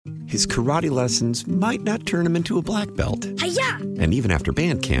his karate lessons might not turn him into a black belt. Hi-ya! And even after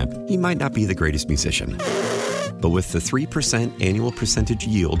band camp, he might not be the greatest musician. But with the 3% annual percentage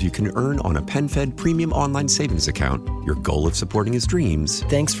yield you can earn on a PenFed premium online savings account, your goal of supporting his dreams...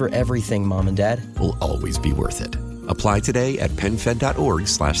 Thanks for everything, Mom and Dad. ...will always be worth it. Apply today at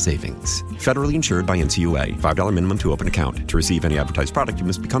PenFed.org/savings. Federally insured by NCUA. $5 minimum to open account. To receive any advertised product, you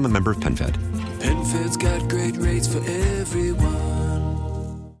must become a member of PenFed. PenFed's got great rates for everyone.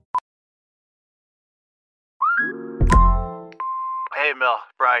 Hey, Mel.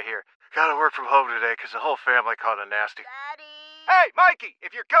 Bri here. Gotta work from home today because the whole family caught a nasty... Daddy! Hey, Mikey!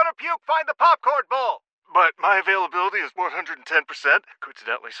 If you're gonna puke, find the popcorn bowl! But my availability is 110%.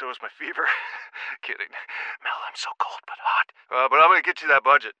 Coincidentally, so is my fever. Kidding. Mel, I'm so cold but hot. But I'm gonna get you that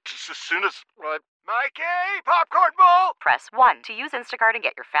budget just as soon as... Mikey! Popcorn bowl! Press 1 to use Instacart and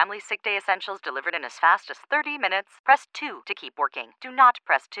get your family sick day essentials delivered in as fast as 30 minutes. Press 2 to keep working. Do not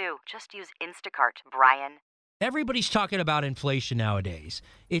press 2. Just use Instacart, Brian. Everybody's talking about inflation nowadays.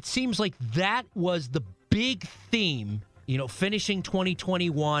 It seems like that was the big theme, finishing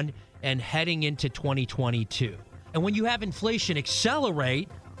 2021 and heading into 2022. And when you have inflation accelerate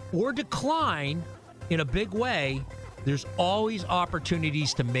or decline in a big way, there's always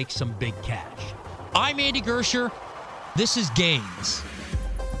opportunities to make some big cash. I'm Andy Gersher. This is Gains.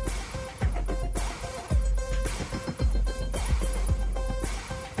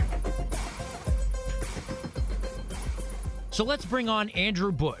 So let's bring on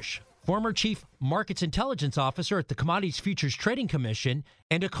Andrew Bush, former Chief Markets Intelligence Officer at the Commodities Futures Trading Commission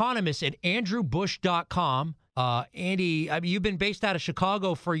and economist at andrewbush.com. Andy, you've been based out of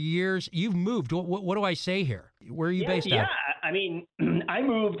Chicago for years. You've moved. What do I say here? Where are you based at? Yeah, I mean, I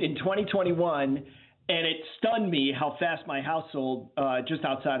moved in 2021, and it stunned me how fast my house sold just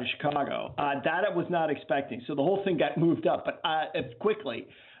outside of Chicago. That I was not expecting. So the whole thing got moved up quickly.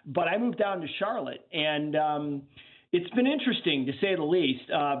 But I moved down to Charlotte, and it's been interesting, to say the least.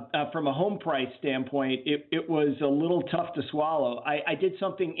 From a home price standpoint, it was a little tough to swallow. I did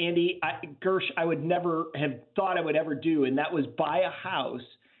something, Andy, Gersh, I would never have thought I would ever do, and that was buy a house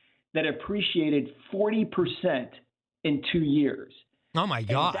that appreciated 40% in 2 years. Oh, my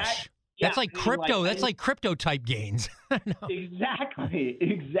gosh. That's like crypto. That's like crypto type gains. No. Exactly.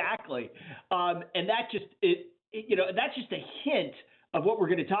 And that just, that's just a hint of what we're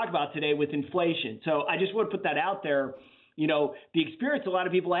going to talk about today with inflation. So I just want to put that out there. The experience a lot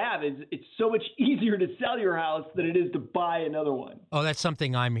of people have is it's so much easier to sell your house than it is to buy another one. Oh, that's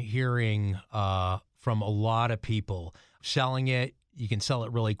something I'm hearing from a lot of people. Selling it, you can sell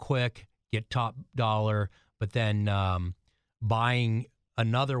it really quick, get top dollar, but then buying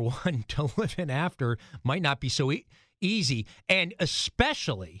another one to live in after might not be so easy. And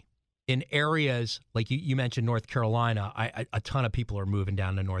especially in areas like you mentioned North Carolina, a ton of people are moving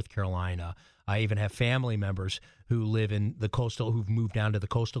down to North Carolina. I even have family members who live in who've moved down to the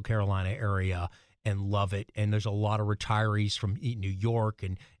coastal Carolina area and love it. And there's a lot of retirees from New York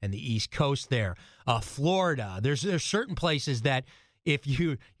and the East Coast there. Florida, there's certain places that if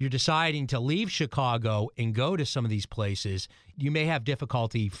you're deciding to leave Chicago and go to some of these places, you may have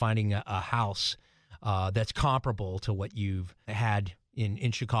difficulty finding a house that's comparable to what you've had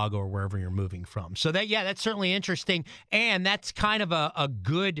in Chicago or wherever you're moving from. So that's certainly interesting. And that's kind of a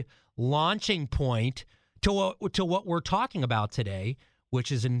good launching point to what we're talking about today,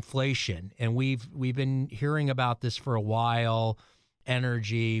 which is inflation. And we've been hearing about this for a while.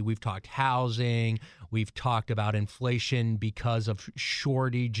 Energy, we've talked housing, we've talked about inflation because of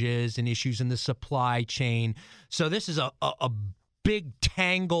shortages and issues in the supply chain. So this is a big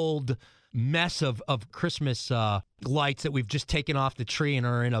tangled mess of Christmas lights that we've just taken off the tree and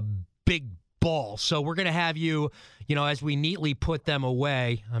are in a big ball. So we're going to have you, as we neatly put them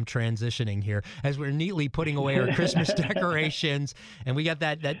away, I'm transitioning here, as we're neatly putting away our Christmas decorations, and we got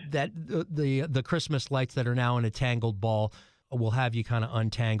the Christmas lights that are now in a tangled ball. We'll have you kind of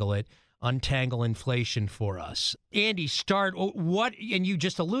untangle inflation for us. Andy, start what, and you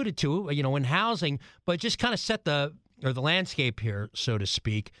just alluded to, in housing, but just kind of set the landscape here, so to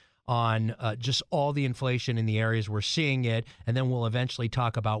speak, on just all the inflation in the areas we're seeing it, and then we'll eventually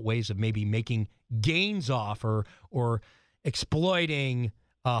talk about ways of maybe making gains off or exploiting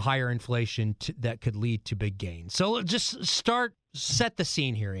higher inflation that could lead to big gains. So just set the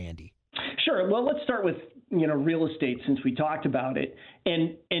scene here, Andy. Sure. Well, let's start with real estate, since we talked about it,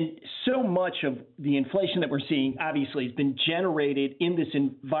 and so much of the inflation that we're seeing obviously has been generated in this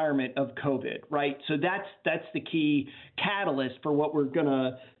environment of COVID, right? So that's the key catalyst for what we're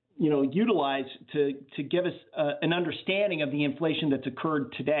gonna utilize to give us an understanding of the inflation that's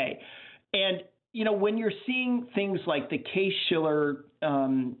occurred today. And when you're seing things like the Case-Shiller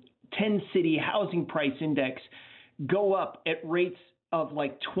 10-city housing price index go up at rates of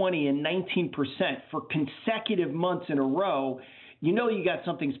like 20 and 19% for consecutive months in a row, you know you got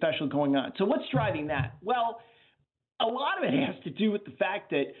something special going on. So what's driving that? Well, a lot of it has to do with the fact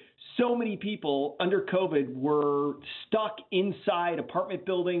that so many people under COVID were stuck inside apartment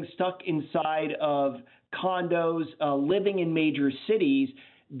buildings, stuck inside of condos, living in major cities,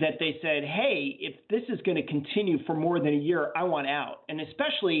 that they said, hey, if this is going to continue for more than a year, I want out. And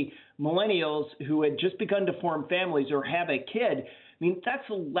especially millennials who had just begun to form families or have a kid, I mean, that's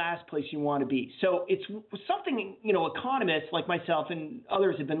the last place you want to be. So it's something, economists like myself and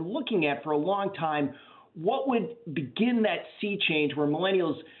others have been looking at for a long time. What would begin that sea change where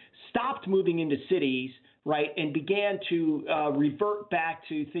millennials stopped moving into cities, right, and began to revert back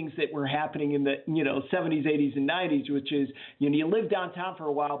to things that were happening in the 70s, 80s, and 90s, which is you lived downtown for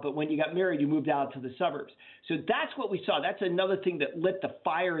a while, but when you got married, you moved out to the suburbs. So that's what we saw. That's another thing that lit the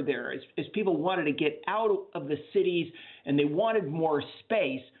fire there, is people wanted to get out of the cities and they wanted more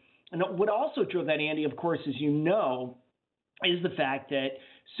space. And what also drove that, Andy, of course, as you know, is the fact that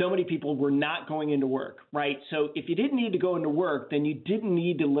so many people were not going into work, right? So if you didn't need to go into work, then you didn't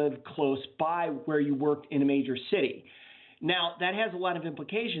need to live close by where you worked in a major city. Now, that has a lot of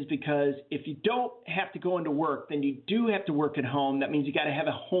implications, because if you don't have to go into work, then you do have to work at home. That means you got to have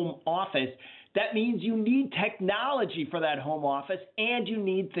a home office. That means you need technology for that home office, and you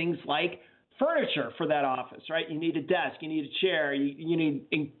need things like furniture for that office, right? You need a desk, you need a chair, you need,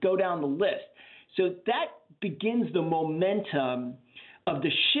 and go down the list. So that begins the momentum of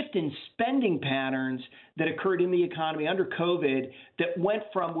the shift in spending patterns that occurred in the economy under COVID, that went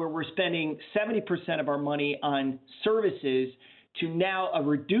from where we're spending 70% of our money on services to now a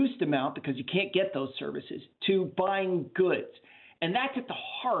reduced amount, because you can't get those services, to buying goods. And that's at the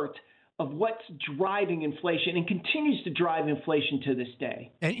heart of what's driving inflation and continues to drive inflation to this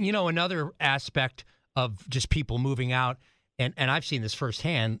day. And, another aspect of just people moving out, and I've seen this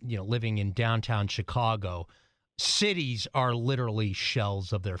firsthand, living in downtown Chicago, cities are literally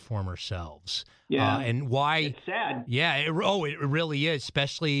shells of their former selves. Yeah. And why? It's sad. Yeah. It really is,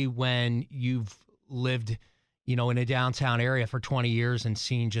 especially when you've lived, in a downtown area for 20 years and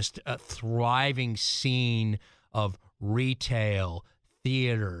seen just a thriving scene of retail,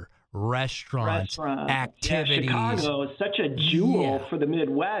 theater, restaurants, activities. Yeah, Chicago is such a jewel for the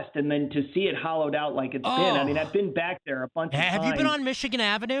Midwest, and then to see it hollowed out like it's been. I mean, I've been back there a bunch of times. Have you been on Michigan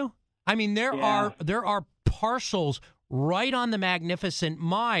Avenue? I mean, there are parcels right on the Magnificent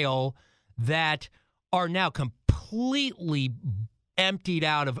Mile that are now completely emptied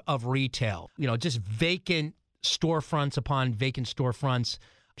out of retail. Just vacant storefronts upon vacant storefronts.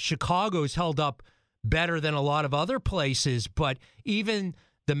 Chicago's held up better than a lot of other places, but even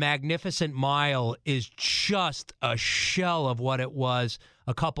the Magnificent Mile is just a shell of what it was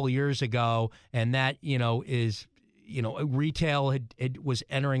a couple years ago, and that, is, retail was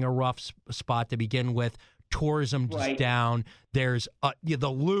entering a rough spot to begin with. Tourism just down. There's the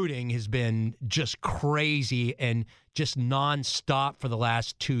looting has been just crazy and just nonstop for the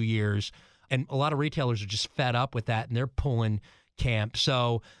last 2 years, and a lot of retailers are just fed up with that, and they're pulling camp.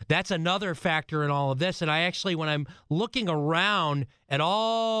 So that's another factor in all of this. And I actually, when I'm looking around at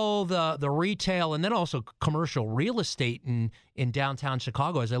all the retail and then also commercial real estate in downtown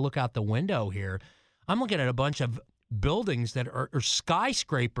Chicago, as I look out the window here, I'm looking at a bunch of buildings that are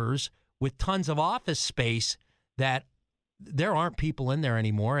skyscrapers with tons of office space that there aren't people in there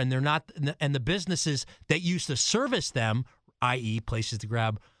anymore, and they're not, and the businesses that used to service them, i.e. places to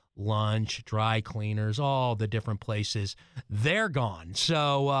grab lunch, dry cleaners, all the different places, they're gone.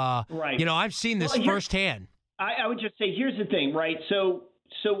 So, I've seen this firsthand. I would just say, here's the thing, right? So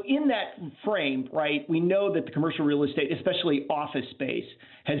in that frame, right, we know that the commercial real estate, especially office space,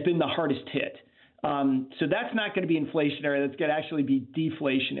 has been the hardest hit. So that's not going to be inflationary. That's going to actually be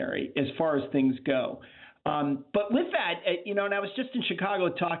deflationary as far as things go. But with that, and I was just in Chicago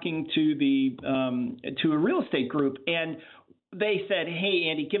talking to a real estate group, and they said, hey,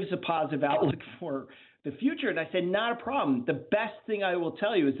 Andy, give us a positive outlook for the future. And I said, not a problem. The best thing I will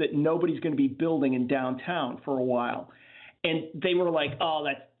tell you is that nobody's going to be building in downtown for a while. And they were like, oh,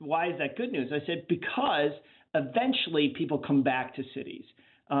 why is that good news? I said, because eventually people come back to cities.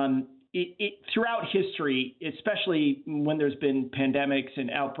 Throughout history, especially when there's been pandemics and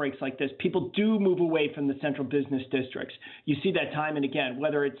outbreaks like this, people do move away from the central business districts. You see that time and again,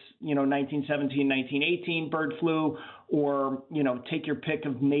 whether it's 1917, 1918 bird flu, or take your pick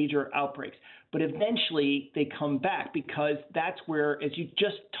of major outbreaks. But eventually they come back, because that's where, as you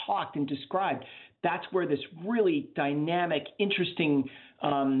just talked and described, that's where this really dynamic, interesting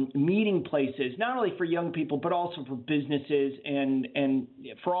meeting places, not only for young people, but also for businesses and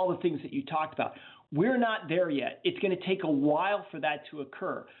for all the things that you talked about. We're not there yet. It's going to take a while for that to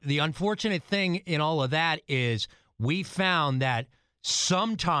occur. The unfortunate thing in all of that is we found that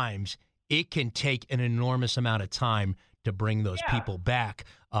sometimes it can take an enormous amount of time to bring those people back.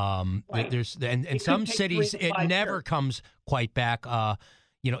 Right. There's and some cities it never comes quite back.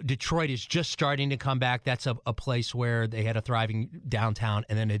 Detroit is just starting to come back. That's a place where they had a thriving downtown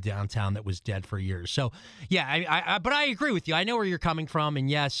and then a downtown that was dead for years. So, yeah, but I agree with you. I know where you're coming from, and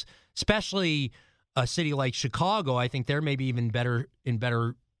yes, especially a city like Chicago, I think they're maybe even in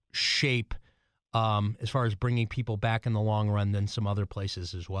better shape as far as bringing people back in the long run than some other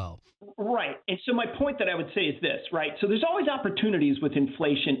places as well. Right. And so my point that I would say is this, right? So there's always opportunities with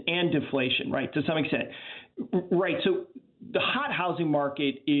inflation and deflation, right, to some extent. Right. So the hot housing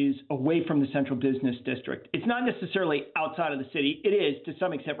market is away from the central business district. It's not necessarily outside of the city. It is to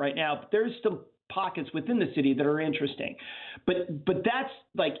some extent right now, but there's still pockets within the city that are interesting. But that's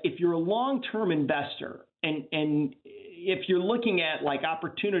like if you're a long-term investor and if you're looking at like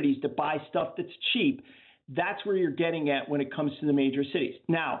opportunities to buy stuff that's cheap, that's where you're getting at when it comes to the major cities.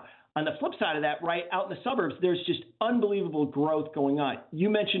 Now, on the flip side of that, right, out in the suburbs, there's just unbelievable growth going on. You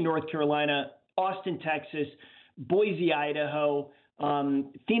mentioned North Carolina, Austin, Texas, Boise, Idaho,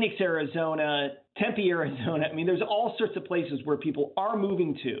 Phoenix, Arizona, Tempe, Arizona. I mean, there's all sorts of places where people are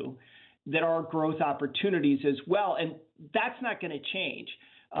moving to that are growth opportunities as well. And that's not going to change.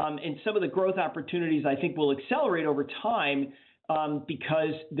 And some of the growth opportunities, I think, will accelerate over time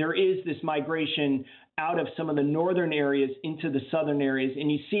because there is this migration out of some of the northern areas into the southern areas. And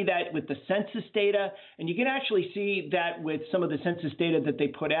you see that with the census data. And you can actually see that with some of the census data that they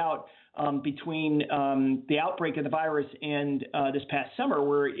put out between the outbreak of the virus and this past summer,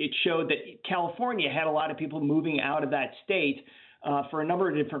 where it showed that California had a lot of people moving out of that state for a number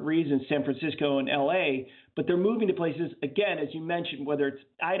of different reasons, San Francisco and LA, but they're moving to places, again, as you mentioned, whether it's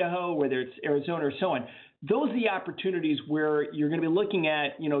Idaho, whether it's Arizona or so on. Those are the opportunities where you're going to be looking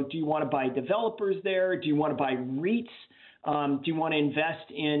at, do you want to buy developers there? Do you want to buy REITs? Do you want to invest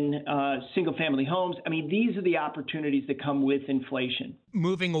in single-family homes? I mean, these are the opportunities that come with inflation.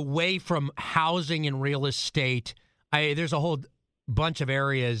 Moving away from housing and real estate, there's a whole bunch of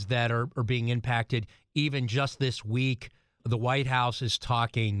areas that are being impacted. Even just this week, the White House is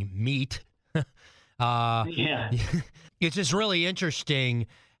talking meat. It's just really interesting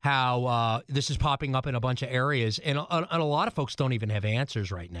how this is popping up in a bunch of areas, and a lot of folks don't even have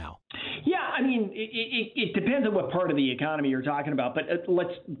answers right now. Yeah, I mean, it depends on what part of the economy you're talking about, but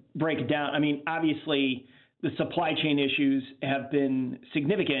let's break it down. I mean, obviously, the supply chain issues have been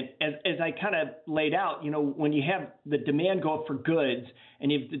significant. As I kind of laid out, when you have the demand go up for goods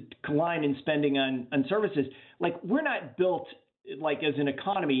and you have the decline in spending on services, like we're not built like as an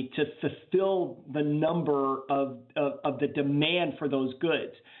economy to fulfill the number of the demand for those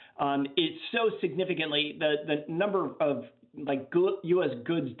goods. It's so significantly the number of U.S.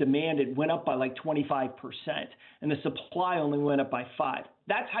 goods demanded went up by like 25%, and the supply only went up by 5%.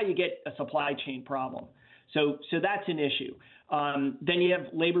 That's how you get a supply chain problem. So that's an issue. Then you have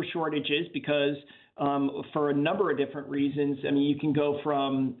labor shortages because for a number of different reasons. I mean, you can go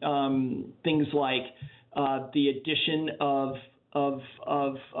from things like the addition of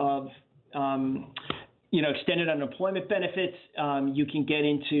extended unemployment benefits. You can get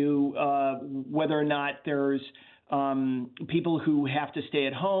into whether or not there's people who have to stay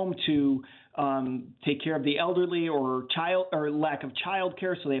at home to take care of the elderly or lack of child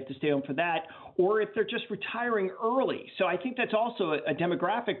care, so they have to stay home for that, or if they're just retiring early. So I think that's also a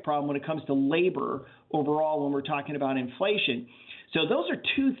demographic problem when it comes to labor overall when we're talking about inflation. So those are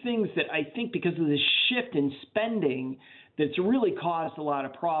two things that I think because of the shift in spending that's really caused a lot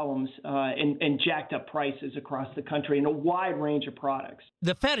of problems and jacked up prices across the country in a wide range of products.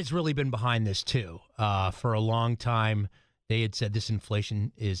 The Fed has really been behind this too. For a long time, they had said this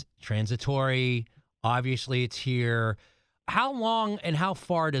inflation is transitory. Obviously, it's here. How long and how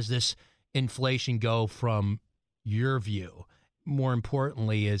far does this inflation go from your view? More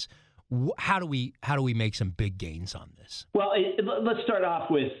importantly, is how do we make some big gains on this? Well, let's start off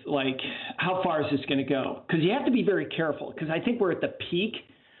with how far is this going to go? Because you have to be very careful. Because I think we're at the peak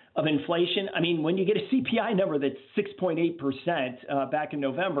of inflation. I mean, when you get a CPI number that's 6.8% back in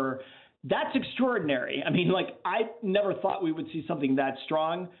November, that's extraordinary. I mean, I never thought we would see something that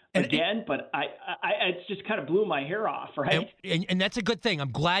strong again, but it's just kind of blew my hair off, right? And that's a good thing.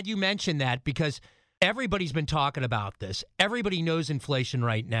 I'm glad you mentioned that because everybody's been talking about this. Everybody knows inflation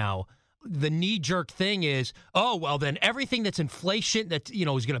right now. the knee-jerk thing is, oh, well, then everything that's inflation that, is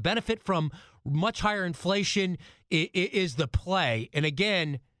going to benefit from much higher inflation is the play. And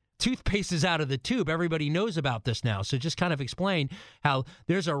again, toothpaste is out of the tube. Everybody knows about this now. So just kind of explain how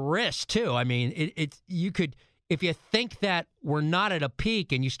there's a risk too. I mean, you could, if you think that we're not at a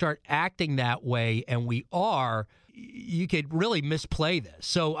peak and you start acting that way, and we are, you could really misplay this.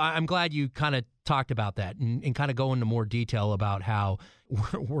 So I'm glad you kind of talked about that and kind of go into more detail about how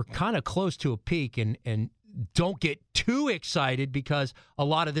we're kind of close to a peak, and don't get too excited because a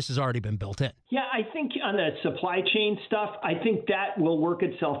lot of this has already been built in. Yeah, I think on the supply chain stuff, I think that will work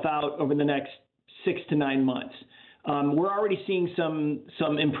itself out over the next 6 to 9 months. We're already seeing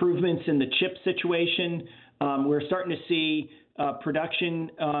some improvements in the chip situation. We're starting to see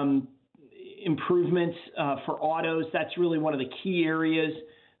production improvements for autos. That's really one of the key areas.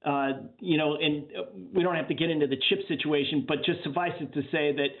 And we don't have to get into the chip situation, but just suffice it to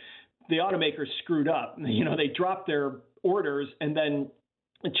say that the automakers screwed up. They dropped their orders, and then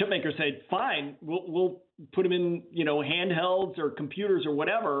the chip makers said, fine, we'll put them in, handhelds or computers or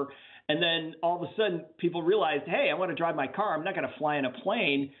whatever. And then all of a sudden people realized, hey, I want to drive my car. I'm not going to fly in a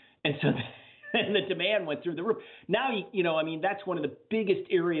plane. And so and the demand went through the roof. Now, that's one of the biggest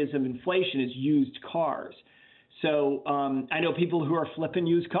areas of inflation is used cars. So I know people who are flipping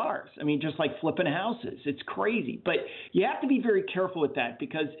used cars. I mean, just like flipping houses. It's crazy. But you have to be very careful with that,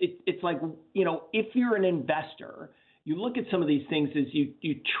 because it's like, if you're an investor, you look at some of these things as you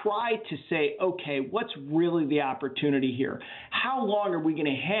try to say, okay, what's really the opportunity here? How long are we going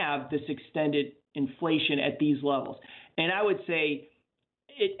to have this extended inflation at these levels? And I would say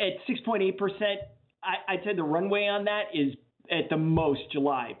at 6.8%, I'd say the runway on that is at the most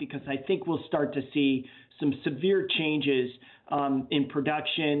July, because I think we'll start to see some severe changes in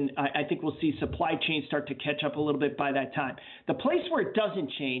production. I think we'll see supply chains start to catch up a little bit by that time. The place where it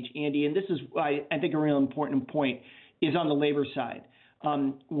doesn't change, Andy, and this is, I think, a real important point, is on the labor side.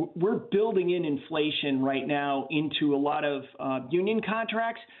 We're building in inflation right now into a lot of union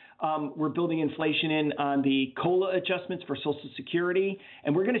contracts. We're building inflation in on the COLA adjustments for Social Security,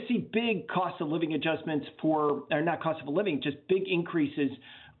 and we're going to see big cost of living adjustments or not cost of living, just big increases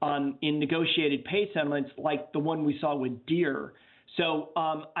in negotiated pay settlements like the one we saw with Deere. So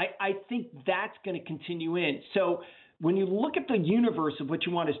I think that's going to continue in. So when you look at the universe of what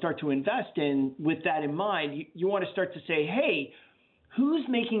you want to start to invest in, with that in mind, you want to start to say, hey, who's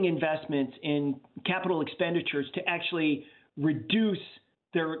making investments in capital expenditures to actually reduce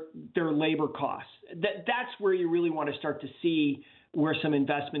their labor costs? That's where you really want to start to see where some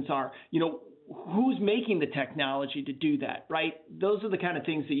investments are. Who's making the technology to do that, right? Those are the kind of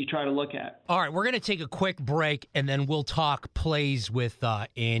things that you try to look at. All right, we're going to take a quick break, and then we'll talk plays with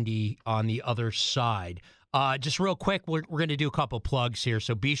Andy on the other side. Just real quick, we're going to do a couple plugs here,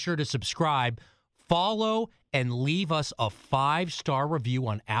 so be sure to subscribe, follow, and leave us a 5-star review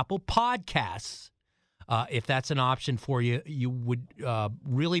on Apple Podcasts. If that's an option for you, you would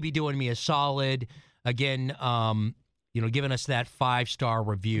really be doing me a solid. Again, giving us that 5-star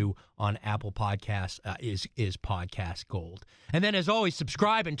review on Apple Podcasts is podcast gold. And then, as always,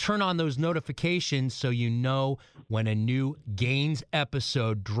 subscribe and turn on those notifications so you know when a new Gains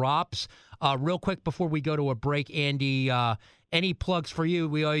episode drops. Real quick before we go to a break, Andy, any plugs for you?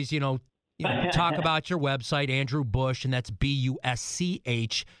 We always, talk about your website, Andrew Busch, and that's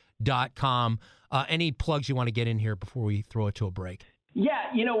BUSCH.com. Any plugs you want to get in here before we throw it to a break?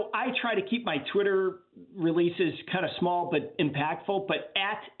 Yeah, I try to keep my Twitter releases kind of small but impactful, but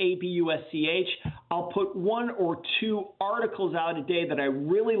at ABUSCH, I'll put 1 or 2 articles out a day that I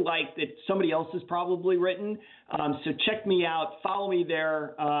really like that somebody else has probably written. So check me out, follow me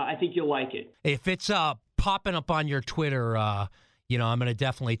there. I think you'll like it. If it's popping up on your Twitter, I'm going to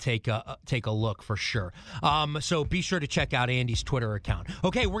definitely take a look for sure. So be sure to check out Andy's Twitter account.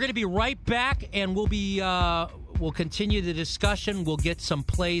 Okay, we're going to be right back, and we'll continue the discussion. We'll get some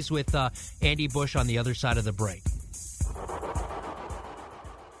plays with Andy Busch on the other side of the break.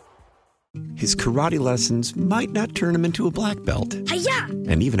 His karate lessons might not turn him into a black belt. Hi-ya!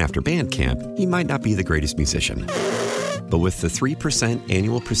 And even after band camp, he might not be the greatest musician. But with the 3%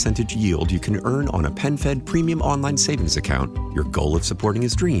 annual percentage yield you can earn on a PenFed premium online savings account, your goal of supporting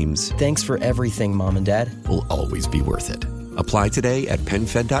his dreams... Thanks for everything, Mom and Dad. ...will always be worth it. Apply today at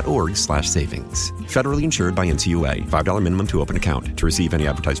PenFed.org/savings. Federally insured by NCUA. $5 minimum to open account. To receive any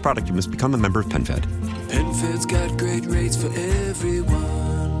advertised product, you must become a member of PenFed. PenFed's got great rates for everyone.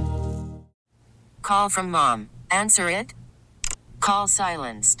 Call from mom. Answer it. Call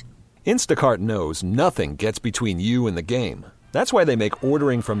silenced. Instacart knows nothing gets between you and the game. That's why they make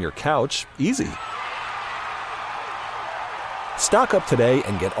ordering from your couch easy. Stock up today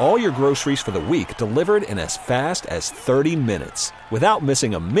and get all your groceries for the week delivered in as fast as 30 minutes without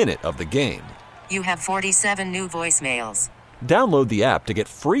missing a minute of the game. You have 47 new voicemails. Download the app to get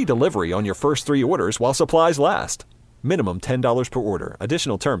free delivery on your first 3 orders while supplies last. Minimum $10 per order.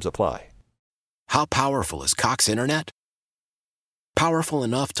 Additional terms apply. How powerful is Cox Internet? Powerful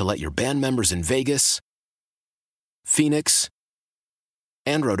enough to let your band members in Vegas, Phoenix,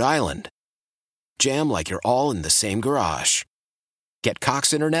 and Rhode Island jam like you're all in the same garage. Get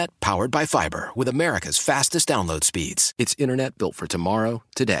Cox Internet powered by fiber with America's fastest download speeds. It's internet built for tomorrow,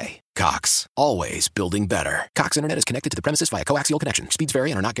 today. Cox, always building better. Cox Internet is connected to the premises via coaxial connection. Speeds vary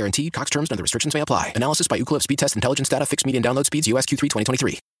and are not guaranteed. Cox terms and other restrictions may apply. Analysis by Ookla of Speed Test Intelligence Data. Fixed median download speeds. US Q3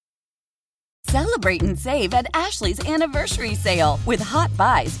 2023. Celebrate and save at Ashley's Anniversary Sale. With Hot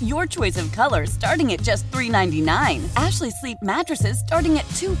Buys, your choice of colors starting at just $3.99. Ashley Sleep mattresses starting at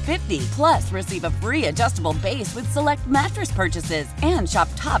 $2.50. Plus, receive a free adjustable base with select mattress purchases. And shop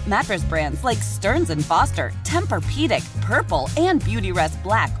top mattress brands like Stearns & Foster, Tempur-Pedic, Purple, and Beautyrest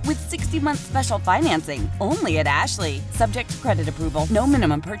Black with 60-month special financing. Only at Ashley. Subject to credit approval. No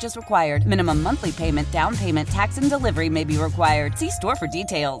minimum purchase required. Minimum monthly payment, down payment, tax, and delivery may be required. See store for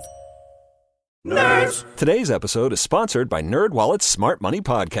details. Nerds! Today's episode is sponsored by NerdWallet's Smart Money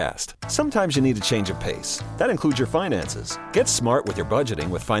Podcast. Sometimes you need a change of pace. That includes your finances. Get smart with your budgeting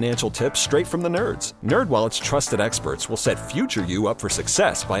with financial tips straight from the nerds. NerdWallet's trusted experts will set future you up for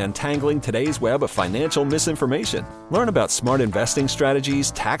success by untangling today's web of financial misinformation. Learn about smart investing strategies,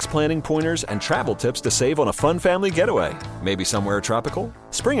 tax planning pointers, and travel tips to save on a fun family getaway. Maybe somewhere tropical?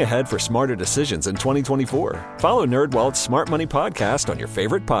 Spring ahead for smarter decisions in 2024. Follow NerdWallet's Smart Money Podcast on your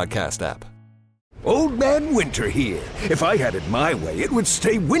favorite podcast app. Old Man Winter here. If I had it my way, it would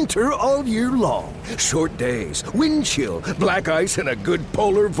stay winter all year long. Short days, wind chill, black ice, and a good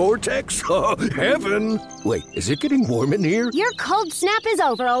polar vortex. Oh, heaven! Wait, is it getting warm in here? Your cold snap is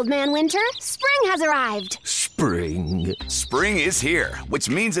over, Old Man Winter. Spring has arrived. Spring. Spring is here, which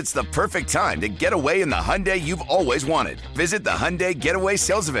means it's the perfect time to get away in the Hyundai you've always wanted. Visit the Hyundai Getaway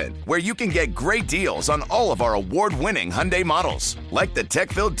Sales Event, where you can get great deals on all of our award-winning Hyundai models, like the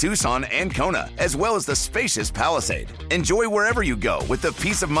tech-filled Tucson and Kona, as well as the spacious Palisade. Enjoy wherever you go with the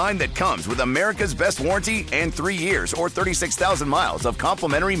peace of mind that comes with America's best warranty and 3 years or 36,000 miles of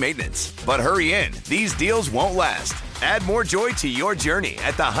complimentary maintenance. But hurry in, these deals won't last. Add more joy to your journey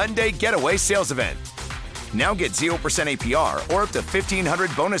at the Hyundai Getaway Sales Event. Now get 0% APR or up to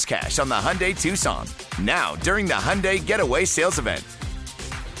 $1,500 bonus cash on the Hyundai Tucson. Now, during the Hyundai Getaway Sales Event.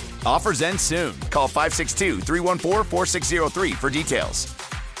 Offers end soon. Call 562-314-4603 for details.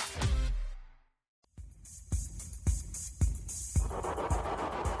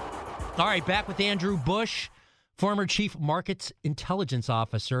 All right, back with Andrew Bush, former Chief Markets Intelligence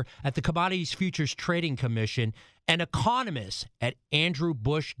Officer at the Commodities Futures Trading Commission, and economist at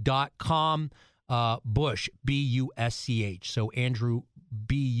andrewbusch.com. Busch, B-U-S-C-H. So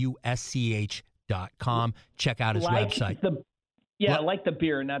andrewbusch.com. Check out his website. Like the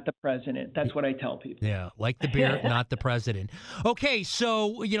beer, not the president. That's what I tell people. Yeah, like the beer, not the president. Okay,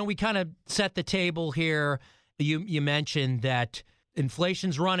 so, we kind of set the table here. You mentioned that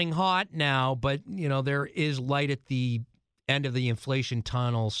inflation's running hot now, but, there is light at the end of the inflation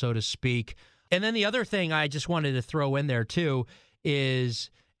tunnel, so to speak. And then the other thing I just wanted to throw in there, too,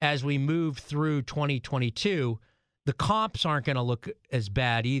 is as we move through 2022, the comps aren't going to look as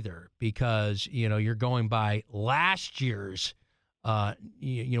bad either because, you're going by last year's, when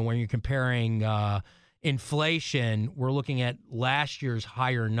you're comparing inflation, we're looking at last year's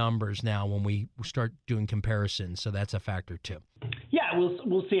higher numbers now when we start doing comparisons. So that's a factor, too. Yeah,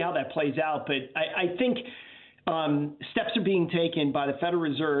 we'll see how that plays out. But I think steps are being taken by the Federal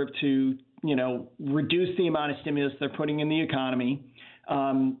Reserve to, reduce the amount of stimulus they're putting in the economy.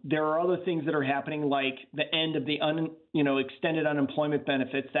 There are other things that are happening, like the end of the extended unemployment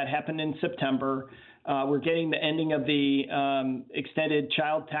benefits that happened in September. We're getting the ending of the extended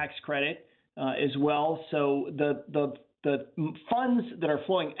child tax credit as well. So the funds that are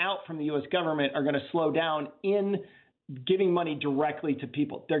flowing out from the U.S. government are going to slow down in giving money directly to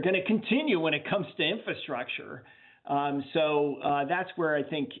people. They're going to continue when it comes to infrastructure. So that's where I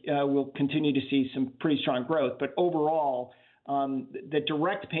think we'll continue to see some pretty strong growth. But overall, the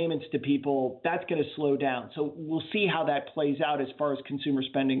direct payments to people, that's going to slow down. So we'll see how that plays out as far as consumer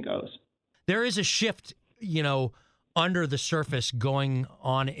spending goes. There is a shift, under the surface going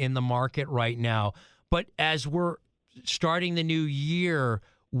on in the market right now. But as we're starting the new year,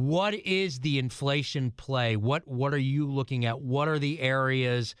 what is the inflation play? What are you looking at? What are the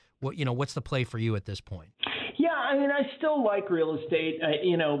areas? What's the play for you at this point? Yeah, I mean, I still like real estate,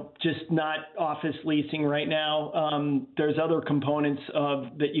 just not office leasing right now. There's other components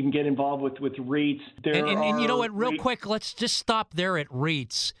that you can get involved with REITs. And you know what, real quick, let's just stop there at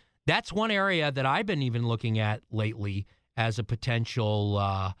REITs. That's one area that I've been even looking at lately as a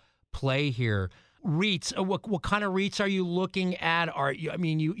potential play here. REITs, what kind of REITs are you looking at?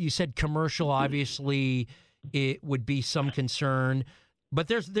 You said commercial, obviously it would be some concern. But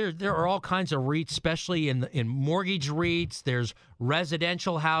there are all kinds of REITs, especially in mortgage REITs. There's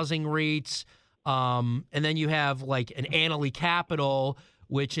residential housing REITs, and then you have like an Annaly Capital,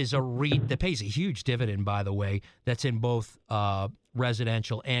 which is a REIT that pays a huge dividend, by the way. That's in both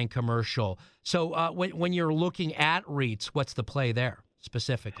residential and commercial. So when you're looking at REITs, what's the play there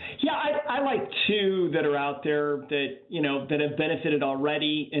specifically? Yeah, I like two that are out there that have benefited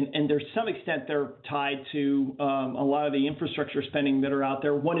already, and there's some extent they're tied to a lot of the infrastructure spending that are out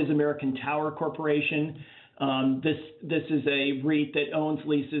there. One is American Tower Corporation. This is a REIT that owns,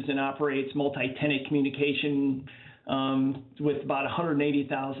 leases, and operates multi-tenant communication with about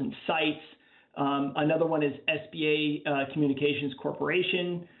 180,000 sites. Another one is SBA Communications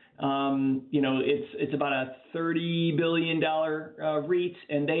Corporation. It's about a $30 billion REIT,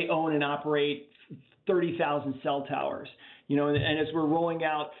 and they own and operate 30,000 cell towers. And as we're rolling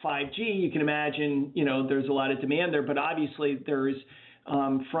out 5G, you can imagine, there's a lot of demand there, but obviously there's,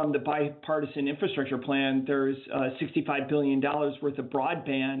 from the bipartisan infrastructure plan, there's $65 billion worth of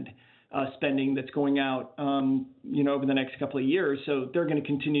broadband spending that's going out, over the next couple of years. So they're going to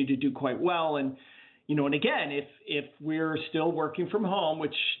continue to do quite well. And again, if we're still working from home,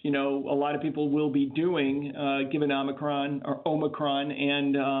 which, a lot of people will be doing, given Omicron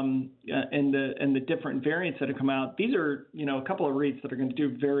and the different variants that have come out, these are, a couple of REITs that are going to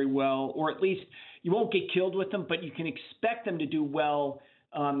do very well, or at least you won't get killed with them, but you can expect them to do well,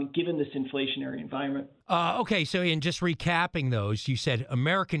 given this inflationary environment. Okay, so in just recapping those, you said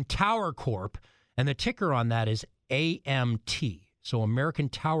American Tower Corp, and the ticker on that is AMT. So American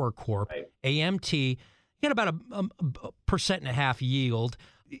Tower Corp, right. AMT, you got about a 1.5% yield.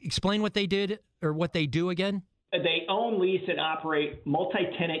 Explain what they did or what they do again. They own, lease, and operate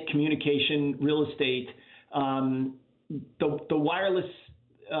multi-tenant communication real estate. The wireless,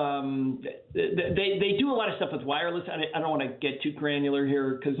 they do a lot of stuff with wireless. I don't want to get too granular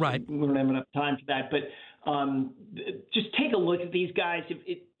here because we don't have enough time for that. But just take a look at these guys.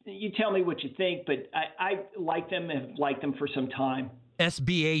 You tell me what you think, but I like them and have liked them for some time.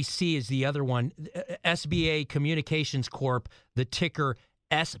 SBAC is the other one. SBA Communications Corp, the ticker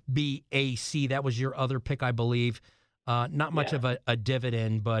SBAC. That was your other pick, I believe. Not much of a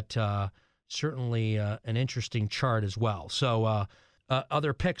dividend, but certainly an interesting chart as well. So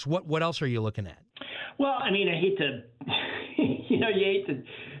other picks, what else are you looking at? Well, I mean, I hate to, you hate to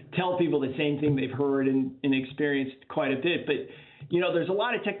tell people the same thing they've heard and experienced quite a bit, but there's a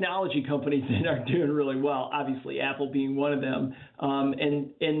lot of technology companies that are doing really well, obviously Apple being one of them.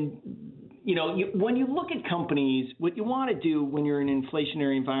 When you look at companies, what you want to do when you're in an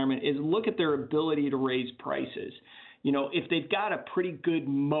inflationary environment is look at their ability to raise prices. If they've got a pretty good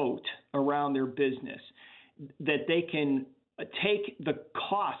moat around their business, that they can take the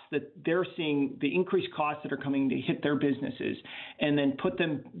costs that they're seeing, the increased costs that are coming to hit their businesses, and then put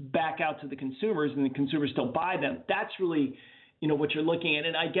them back out to the consumers, and the consumers still buy them. That's really what you're looking at.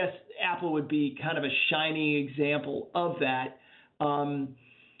 And I guess Apple would be kind of a shining example of that.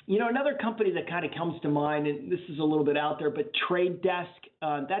 Another company that kind of comes to mind, and this is a little bit out there, but Trade Desk,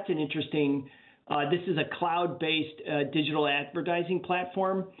 that's an interesting, this is a cloud-based digital advertising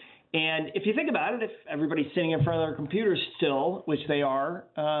platform. And if you think about it, if everybody's sitting in front of their computers still, which they are,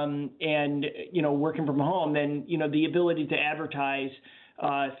 and, working from home, then, the ability to advertise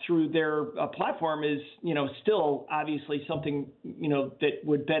through their platform is, still obviously something, that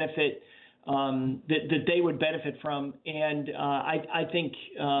would benefit, that they would benefit from. And I think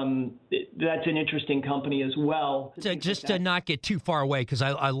that's an interesting company as well. Just to not get too far away, because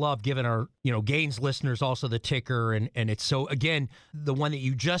I love giving our, Gaines listeners also the ticker. And it's so, again, the one that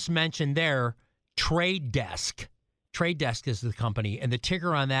you just mentioned there, Trade Desk. Trade Desk is the company, and the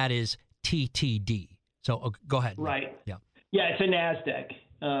ticker on that is TTD. So go ahead. Right. Yeah. Yeah, it's a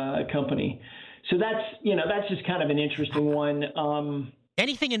NASDAQ company. So that's just kind of an interesting one.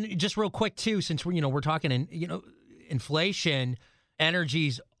 Anything in just real quick too, since we're talking inflation,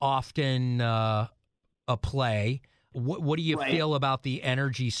 energy's often a play. What do you feel about the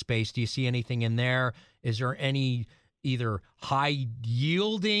energy space? Do you see anything in there? Is there any either high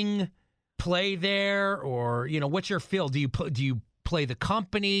yielding play there, or what's your feel? Do you play the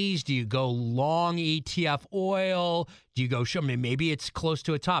companies? Do you go long ETF oil? Do you go, maybe it's close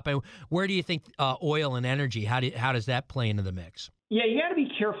to a top? And where do you think oil and energy, how does that play into the mix? Yeah, you got to be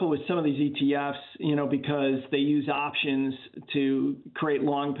careful with some of these ETFs, because they use options to create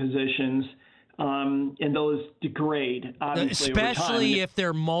long positions, and those degrade, obviously, especially if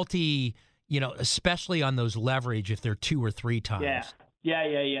they're especially on those leverage, if they're 2 or 3 times. Yeah.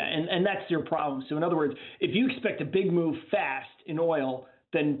 And that's your problem. So in other words, if you expect a big move fast in oil,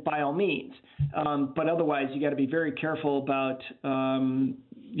 then by all means. But otherwise, you got to be very careful about,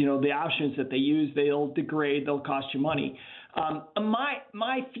 the options that they use. They'll degrade. They'll cost you money.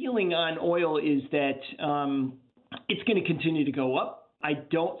 My feeling on oil is that it's going to continue to go up. I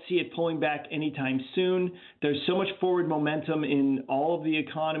don't see it pulling back anytime soon. There's so much forward momentum in all of the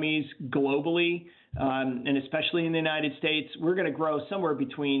economies globally, and especially in the United States. We're going to grow somewhere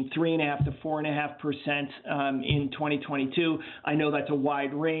between 3.5% to 4.5% in 2022. I know that's a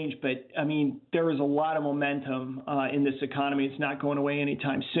wide range, but there is a lot of momentum in this economy. It's not going away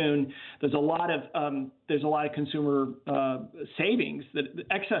anytime soon. There's a lot of consumer savings,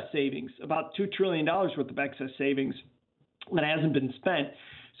 excess savings, about $2 trillion worth of excess savings that hasn't been spent.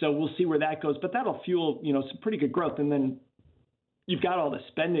 So we'll see where that goes. But that'll fuel, some pretty good growth. And then you've got all the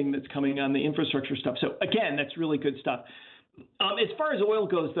spending that's coming on the infrastructure stuff. So again, that's really good stuff. As far as oil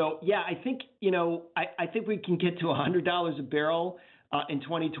goes, though, I think, I think we can get to $100 a barrel in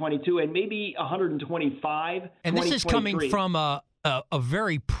 2022 and maybe 125. And this is coming from a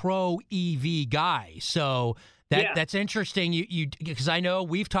very pro EV guy. So that's interesting. You because I know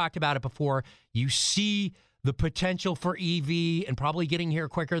we've talked about it before. You see the potential for EV and probably getting here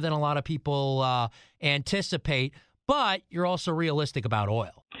quicker than a lot of people anticipate, but you're also realistic about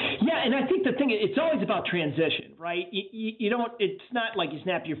oil. Yeah, and I think the thing, it's always about transition, right? You don't, it's not like you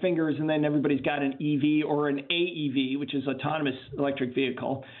snap your fingers and then everybody's got an EV or an AEV, which is autonomous electric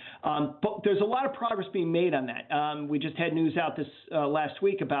vehicle. But there's a lot of progress being made on that. We just had news out this last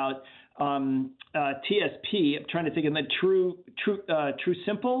week about TSP. I'm trying to think of the True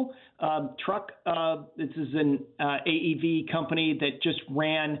Simple truck. This is an AEV company that just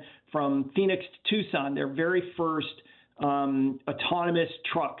ran from Phoenix to Tucson, their very first autonomous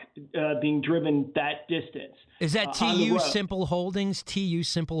truck being driven that distance. Is that TU Simple Holdings? TU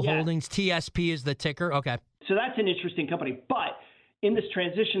Simple Holdings? TSP is the ticker? Okay. So that's an interesting company. But in this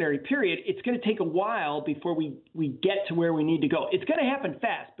transitionary period, it's going to take a while before we get to where we need to go. It's going to happen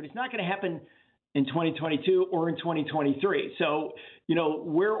fast, but it's not going to happen in 2022 or in 2023. So,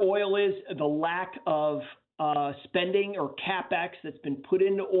 where oil is, the lack of spending or CapEx that's been put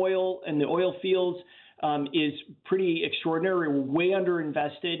into oil and the oil fields is pretty extraordinary. We're way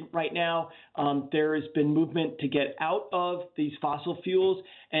underinvested right now. There has been movement to get out of these fossil fuels,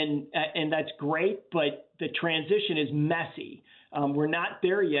 and that's great, but the transition is messy. We're not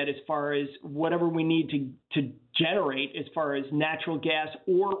there yet as far as whatever we need to generate as far as natural gas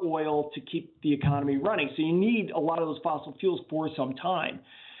or oil to keep the economy running. So you need a lot of those fossil fuels for some time.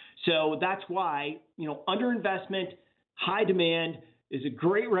 So that's why, underinvestment, high demand is a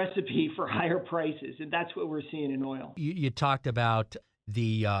great recipe for higher prices. And that's what we're seeing in oil. You talked about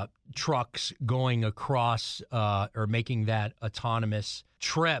the trucks going across or making that autonomous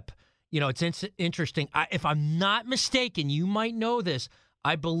trip. It's interesting. If I'm not mistaken, you might know this.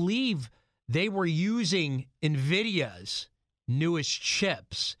 I believe they were using NVIDIA's newest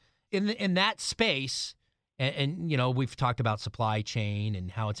chips in that space. And we've talked about supply chain and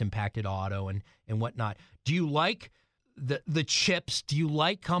how it's impacted auto and whatnot. Do you like the chips? Do you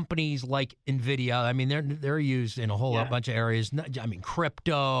like companies like NVIDIA? I mean, they're used in a whole bunch of areas. I mean,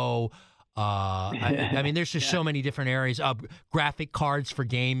 crypto. I mean, there's just so many different areas. Graphic cards for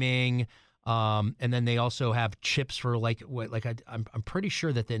gaming, and then they also have chips for I'm pretty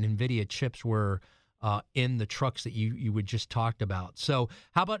sure that the NVIDIA chips were in the trucks that you would just talked about. So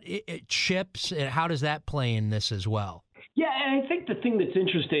how about chips? And how does that play in this as well? Yeah, and I think the thing that's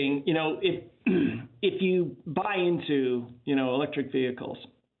interesting, if you buy into electric vehicles,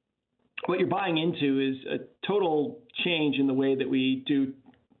 what you're buying into is a total change in the way that we do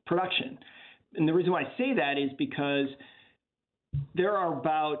production. And the reason why I say that is because there are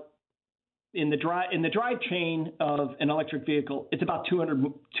about in the drivetrain of an electric vehicle, it's about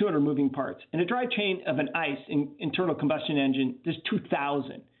 200 moving parts. In a drivetrain of an ICE, internal combustion engine, there's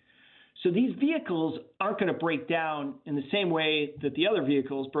 2,000. So these vehicles aren't going to break down in the same way that the other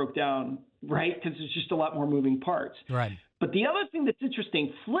vehicles broke down, right? Because there's just a lot more moving parts. Right. But the other thing that's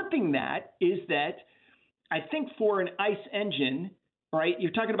interesting, flipping that, is that I think for an ICE engine, right,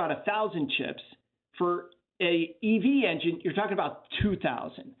 you're talking about 1,000 chips. For a EV engine, you're talking about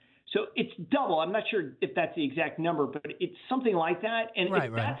 2,000. So it's double. I'm not sure if that's the exact number, but it's something like that. And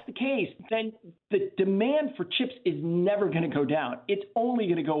if that's the case, then the demand for chips is never going to go down. It's only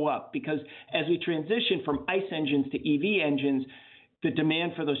going to go up because as we transition from ICE engines to EV engines, the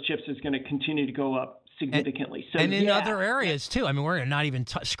demand for those chips is going to continue to go up significantly. And in other areas too. I mean, we're not even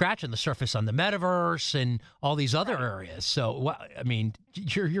scratching the surface on the metaverse and all these other areas. So, I mean,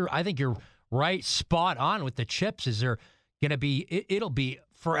 I think you're right, spot on with the chips. Is there going to be? It'll be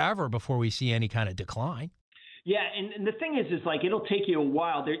forever before we see any kind of decline. Yeah, and the thing is like it'll take you a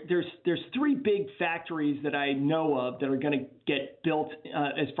while. There's 3 big factories that I know of that are going to get built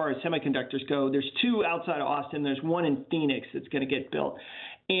as far as semiconductors go. There's 2 outside of Austin. There's 1 in Phoenix that's going to get built,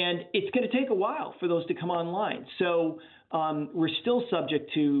 and it's going to take a while for those to come online. So we're still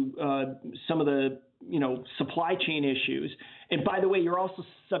subject to some of the supply chain issues. And by the way, you're also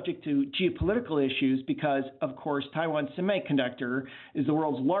subject to geopolitical issues because, of course, Taiwan Semiconductor is the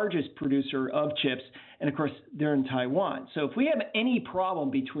world's largest producer of chips. And, of course, they're in Taiwan. So if we have any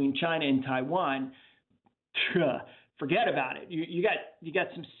problem between China and Taiwan, forget about it. You got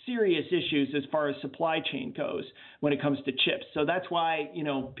some serious issues as far as supply chain goes when it comes to chips. So that's why,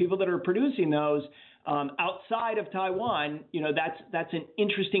 people that are producing those outside of Taiwan, that's an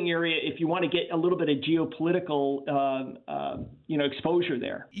interesting area if you want to get a little bit of geopolitical, exposure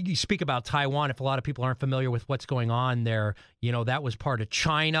there. You speak about Taiwan. If a lot of people aren't familiar with what's going on there, that was part of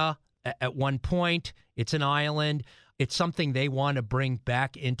China at one point. It's an island. It's something they want to bring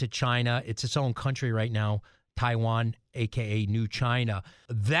back into China. It's its own country right now, Taiwan, a.k.a. New China.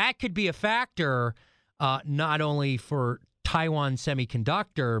 That could be a factor not only for Taiwan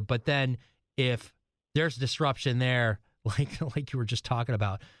Semiconductor, but then if there's disruption there, like you were just talking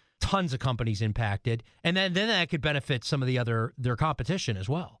about, tons of companies impacted, and then that could benefit some of their competition as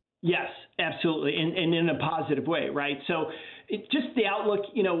well. Yes, absolutely, and in a positive way, right? So it's just the outlook.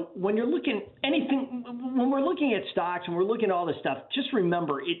 When you're looking when we're looking at stocks and we're looking at all this stuff, just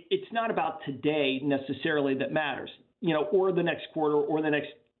remember it's not about today necessarily that matters, or the next quarter or the next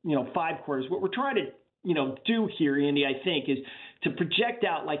 5 quarters. What we're trying to do here, Andy, I think, is to project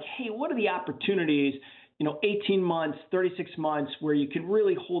out like, hey, what are the opportunities, 18 months, 36 months, where you can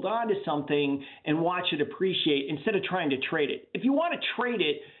really hold on to something and watch it appreciate instead of trying to trade it. If you want to trade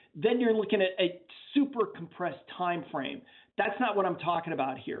it, then you're looking at a super compressed time frame. That's not what I'm talking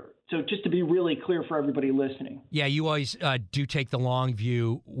about here. So just to be really clear for everybody listening. Yeah, you always do take the long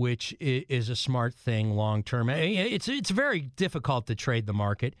view, which is a smart thing long term. It's very difficult to trade the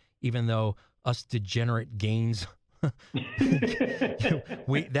market, even though us degenerate gains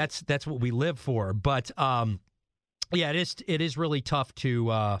that's what we live for. But it is really tough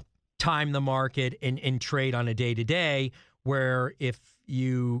to time the market and trade on a day to day, where if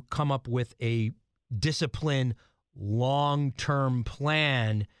you come up with a disciplined long-term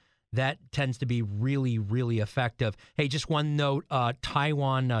plan, that tends to be really, really effective. Hey, just one note,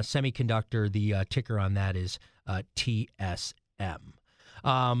 Taiwan Semiconductor, the ticker on that is TSM.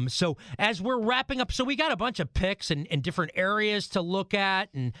 So as we're wrapping up, so we got a bunch of picks and different areas to look at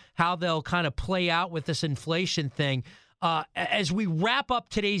and how they'll kind of play out with this inflation thing. As we wrap up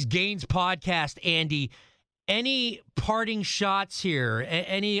today's Gains podcast, Andy, any parting shots here?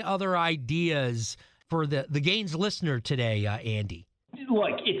 Any other ideas for the Gains listener today, Andy?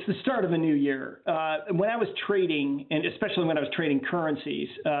 Look, it's the start of a new year. When I was trading, and especially when I was trading currencies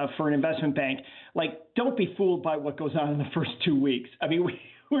for an investment bank, don't be fooled by what goes on in the first 2 weeks. I mean,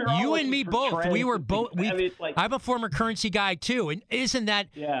 we're all you and me both. trends. We were both. I'm a former currency guy too, and isn't that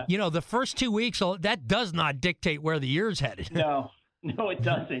the first 2 weeks? That does not dictate where the year's headed. No, it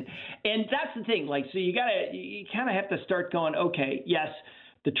doesn't. And that's the thing. So you kind of have to start going, okay, yes,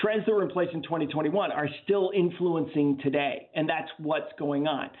 the trends that were in place in 2021 are still influencing today, and that's what's going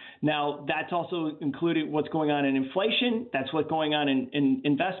on. Now, that's also included what's going on in inflation. That's what's going on in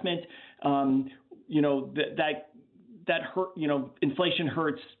investment. That hurt. Inflation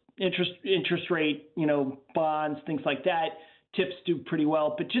hurts interest rate. Bonds, things like that. Tips do pretty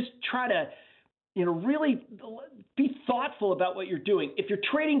well, but just try to really be thoughtful about what you're doing. If you're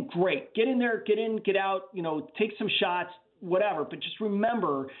trading, great. Get in there, get in, get out, take some shots, whatever. But just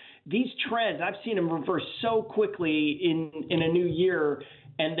remember, these trends, I've seen them reverse so quickly in a new year.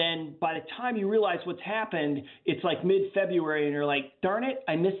 And then by the time you realize what's happened, it's like mid-February and you're like, darn it,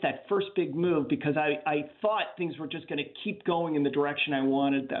 I missed that first big move because I thought things were just going to keep going in the direction I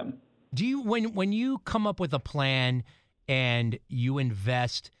wanted them. Do you, when you come up with a plan and you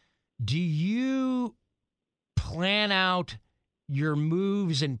invest, do you plan out your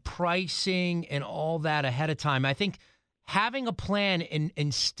moves and pricing and all that ahead of time? I think having a plan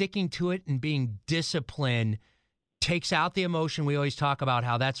and sticking to it and being disciplined takes out the emotion. We always talk about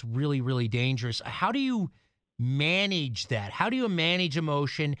how that's really, really dangerous. How do you manage that? How do you manage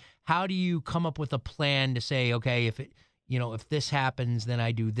emotion? How do you come up with a plan to say, okay, if this happens, then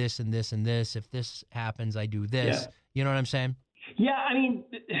I do this and this and this. If this happens, I do this. Yeah. You know what I'm saying? Yeah, I mean,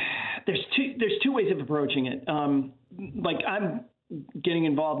 there's two ways of approaching it. Like I'm getting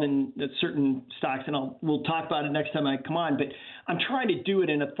involved in certain stocks, and we'll talk about it next time I come on. But I'm trying to do it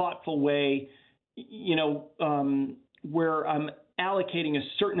in a thoughtful way, where I'm allocating a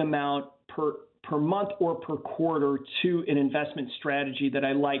certain amount per month or per quarter to an investment strategy that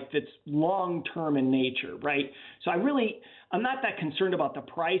I like that's long-term in nature, right? So I'm not that concerned about the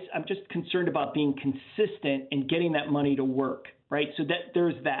price. I'm just concerned about being consistent and getting that money to work, right? So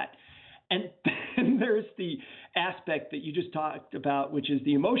there's that. And then there's the aspect that you just talked about, which is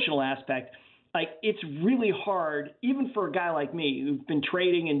the emotional aspect. Like, it's really hard, even for a guy like me who's been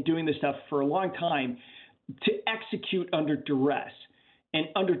trading and doing this stuff for a long time, to execute under duress. And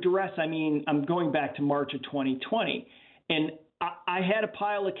under duress, I mean, I'm going back to March of 2020. And I had a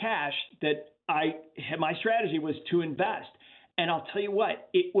pile of cash that my strategy was to invest. And I'll tell you what,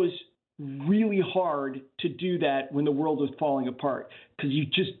 it was really hard to do that when the world was falling apart, because you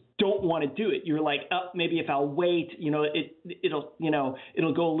just don't want to do it. You're like, maybe if I'll wait, it'll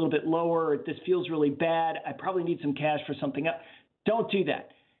go a little bit lower. This feels really bad. I probably need some cash for something else. Don't do that.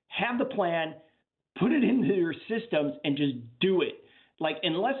 Have the plan, put it into your systems, and just do it. Like,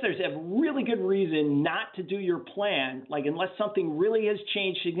 unless there's a really good reason not to do your plan, like unless something really has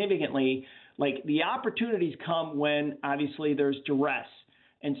changed significantly, like the opportunities come when obviously there's duress.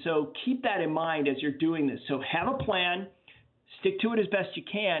 And so keep that in mind as you're doing this. So have a plan, stick to it as best you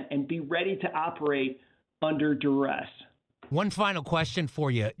can, and be ready to operate under duress. One final question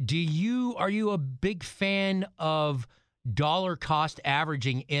for you. Are you a big fan of dollar cost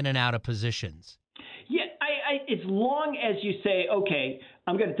averaging in and out of positions? Yeah, as long as you say, okay,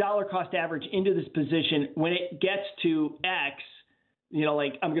 I'm going to dollar cost average into this position. When it gets to X,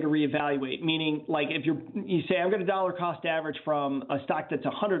 like I'm going to reevaluate. Meaning, like if you say I'm going to dollar cost average from a stock that's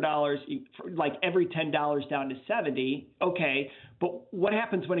 $100, like every $10 down to $70. Okay, but what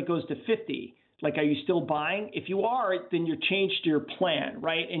happens when it goes to $50? Like, are you still buying? If you are, then you're changed your plan,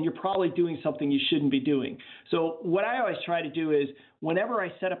 right? And you're probably doing something you shouldn't be doing. So what I always try to do is whenever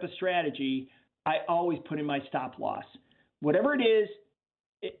I set up a strategy, I always put in my stop loss. Whatever it is,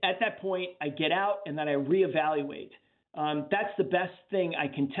 at that point, I get out and then I reevaluate. That's the best thing I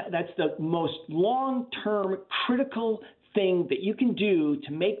can tell. That's the most long-term critical thing that you can do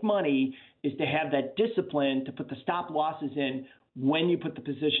to make money, is to have that discipline to put the stop losses in when you put the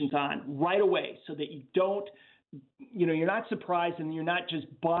positions on right away, so that you don't, you're not surprised and you're not just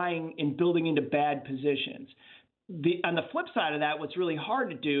buying and building into bad positions. On the flip side of that, what's really hard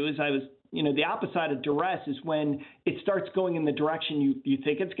to do is the opposite of duress is when it starts going in the direction you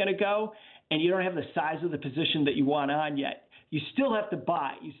think it's going to go, and you don't have the size of the position that you want on yet. You still have to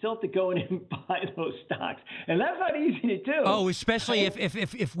buy. You still have to go in and buy those stocks, and that's not easy to do. Oh, especially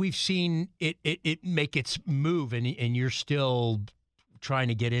if we've seen it make its move, and you're still trying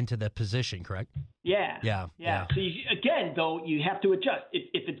to get into the position, correct? Yeah. So again, though, you have to adjust.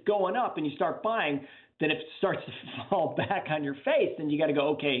 If it's going up and you start buying, then if it starts to fall back on your face, then you got to go,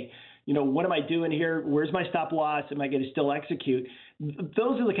 okay, what am I doing here? Where's my stop loss? Am I going to still execute?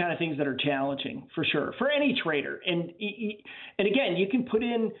 Those are the kind of things that are challenging, for sure, for any trader. And again, you can put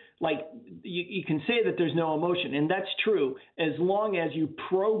in, like, you can say that there's no emotion, and that's true, as long as you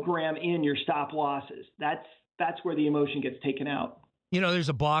program in your stop losses. That's where the emotion gets taken out. There's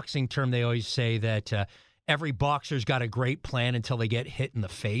a boxing term they always say that every boxer's got a great plan until they get hit in the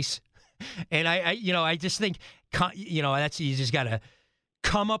face. And I just think, that's, you just got to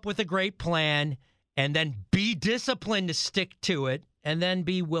come up with a great plan and then be disciplined to stick to it, and then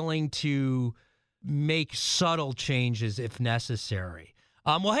be willing to make subtle changes if necessary.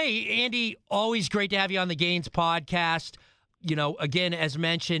 Well, hey, Andy, always great to have you on the Gains podcast. Again, as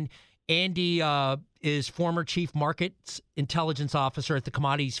mentioned, Andy is former Chief Markets Intelligence Officer at the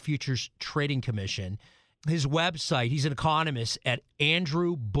Commodities Futures Trading Commission. His website, he's an economist at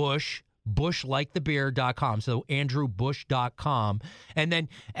Andrew Bush, bushlikethebeer.com. So andrewbush.com. And then,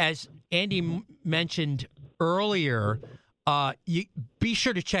 as Andy mentioned earlier, you be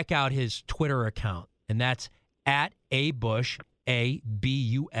sure to check out his Twitter account, and that's at abush,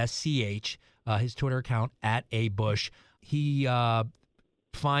 ABUSCH. His Twitter account at abush. He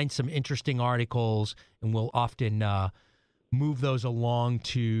finds some interesting articles, and will often move those along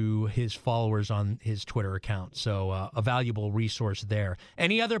to his followers on his Twitter account. So a valuable resource there.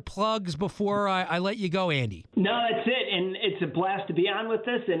 Any other plugs before I let you go, Andy? No, that's it. And it's a blast to be on with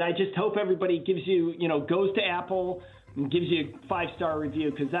this. And I just hope everybody gives you, goes to Apple and gives you a 5-star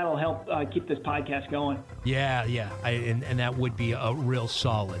review, because that'll help keep this podcast going. Yeah. And that would be a real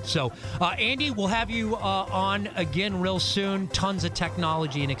solid. So, Andy, we'll have you on again real soon. Tons of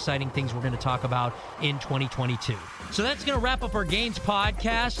technology and exciting things we're going to talk about in 2022. So that's going to wrap up our Gains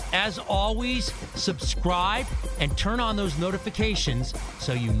podcast. As always, subscribe and turn on those notifications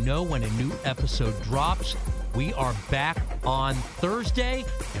so you know when a new episode drops. We are back on Thursday,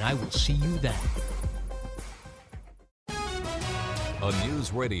 and I will see you then. A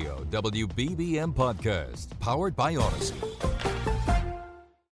News Radio WBBM podcast powered by Odyssey.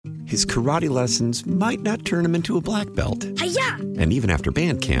 His karate lessons might not turn him into a black belt. Hi-ya! And even after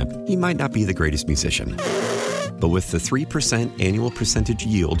band camp, he might not be the greatest musician. But with the 3% annual percentage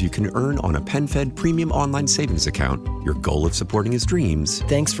yield you can earn on a PenFed premium online savings account, your goal of supporting his dreams...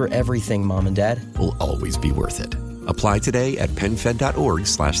 Thanks for everything, Mom and Dad. ...will always be worth it. Apply today at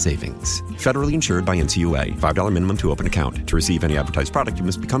PenFed.org/savings. Federally insured by NCUA. $5 minimum to open account. To receive any advertised product, you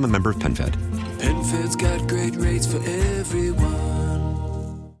must become a member of PenFed. PenFed's got great rates for everyone.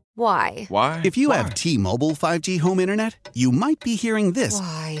 Why? Why? If you have T-Mobile 5G home internet, you might be hearing this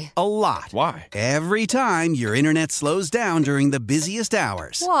Why? a lot. Why? Every time your internet slows down during the busiest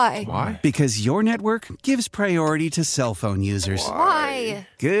hours. Why? Why? Because your network gives priority to cell phone users. Why?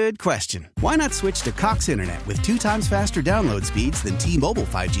 Good question. Why not switch to Cox Internet with 2 times faster download speeds than T-Mobile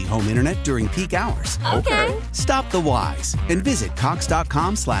 5G home internet during peak hours? Okay. Stop the whys and visit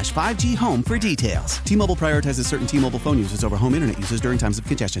cox.com/5G home for details. T-Mobile prioritizes certain T-Mobile phone users over home internet users during times of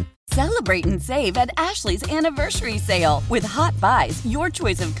congestion. Celebrate and save at Ashley's Anniversary Sale. With Hot Buys, your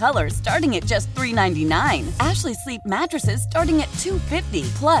choice of colors starting at just $3.99. Ashley Sleep mattresses starting at $2.50.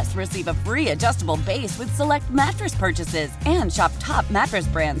 Plus, receive a free adjustable base with select mattress purchases. And shop top mattress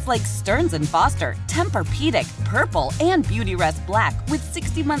brands like Stearns & Foster, Tempur-Pedic, Purple, and Beautyrest Black with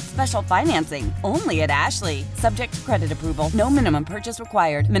 60-month special financing. Only at Ashley. Subject to credit approval. No minimum purchase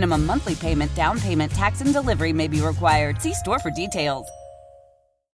required. Minimum monthly payment, down payment, tax, and delivery may be required. See store for details.